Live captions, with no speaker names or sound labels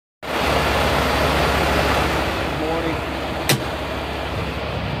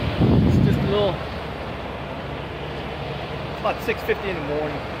still about 6:50 in the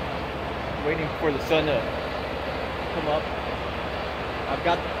morning, waiting for the sun to come up. I've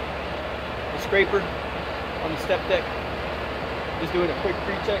got the scraper on the step deck, just doing a quick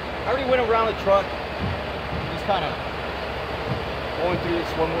pre-check. I already went around the truck, just kind of going through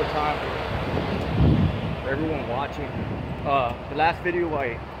this one more time for everyone watching. The last video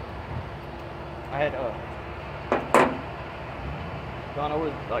I had gone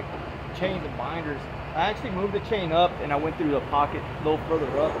over like chains and binders. I actually moved the chain up and I went through the pocket a little further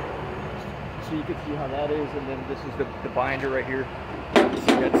up so you can see how that is, and then this is the binder right here.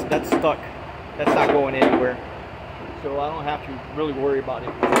 That's stuck. That's not going anywhere. So I don't have to really worry about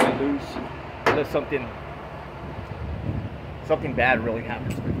it going loose unless something bad really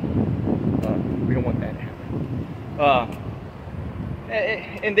happens. We don't want that to happen.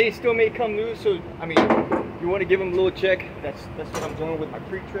 And they still may come loose, so I mean, you want to give them a little check. That's what I'm doing with my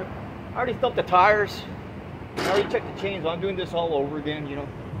pre-trip. I already stumped the tires. I already checked the chains. I'm doing this all over again, you know,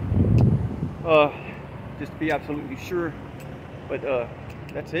 just to be absolutely sure. But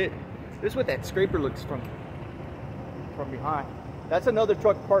that's it. This is what that scraper looks from behind. That's another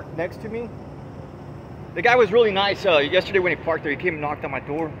truck parked next to me. The guy was really nice. Yesterday when he parked there, he came and knocked on my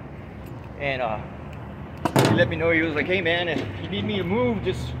door, and he let me know. He was like, "Hey man, if you need me to move,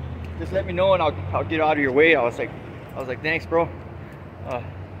 just let me know and I'll get out of your way." I was like, "Thanks, bro.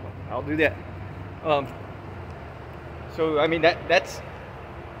 I'll do that." So I mean that's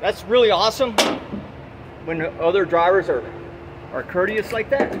really awesome when other drivers are courteous like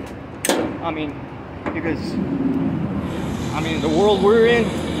that. I mean, because I mean the world we're in,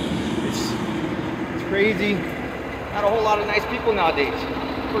 it's crazy. Not a whole lot of nice people nowadays.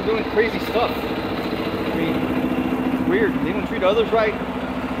 We're doing crazy stuff. I mean, it's weird. They don't treat others right,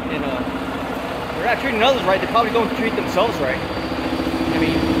 and they're not treating others right. They probably don't treat themselves right. I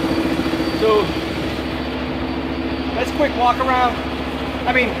mean, so let's quick walk around.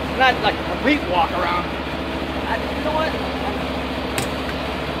 I mean, not like a complete walk around. You know what?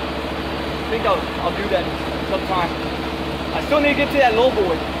 I think I'll do that sometime. I still need to get to that low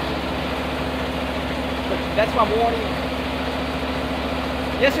boy. But that's my morning.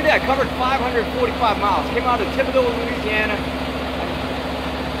 Yesterday I covered 545 miles. Came out of Thibodaux, Louisiana,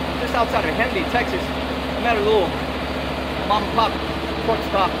 just outside of Henley, Texas. I'm at a little mom and pop truck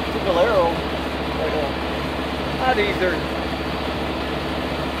stop to Valero. But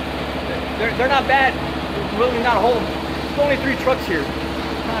they're not bad. There's really not a whole. There's only 3 trucks here.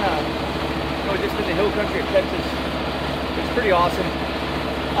 Kind of, you know, just in the hill country of Texas. It's pretty awesome.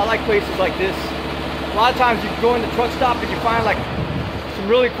 I like places like this. A lot of times you go in the truck stop and you find like some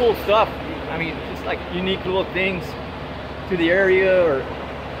really cool stuff. I mean, just like unique little things to the area, or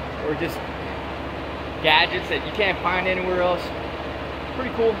just gadgets that you can't find anywhere else.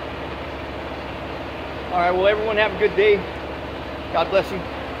 Pretty cool. All right, well, everyone have a good day. God bless you.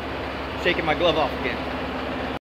 Shaking my glove off again.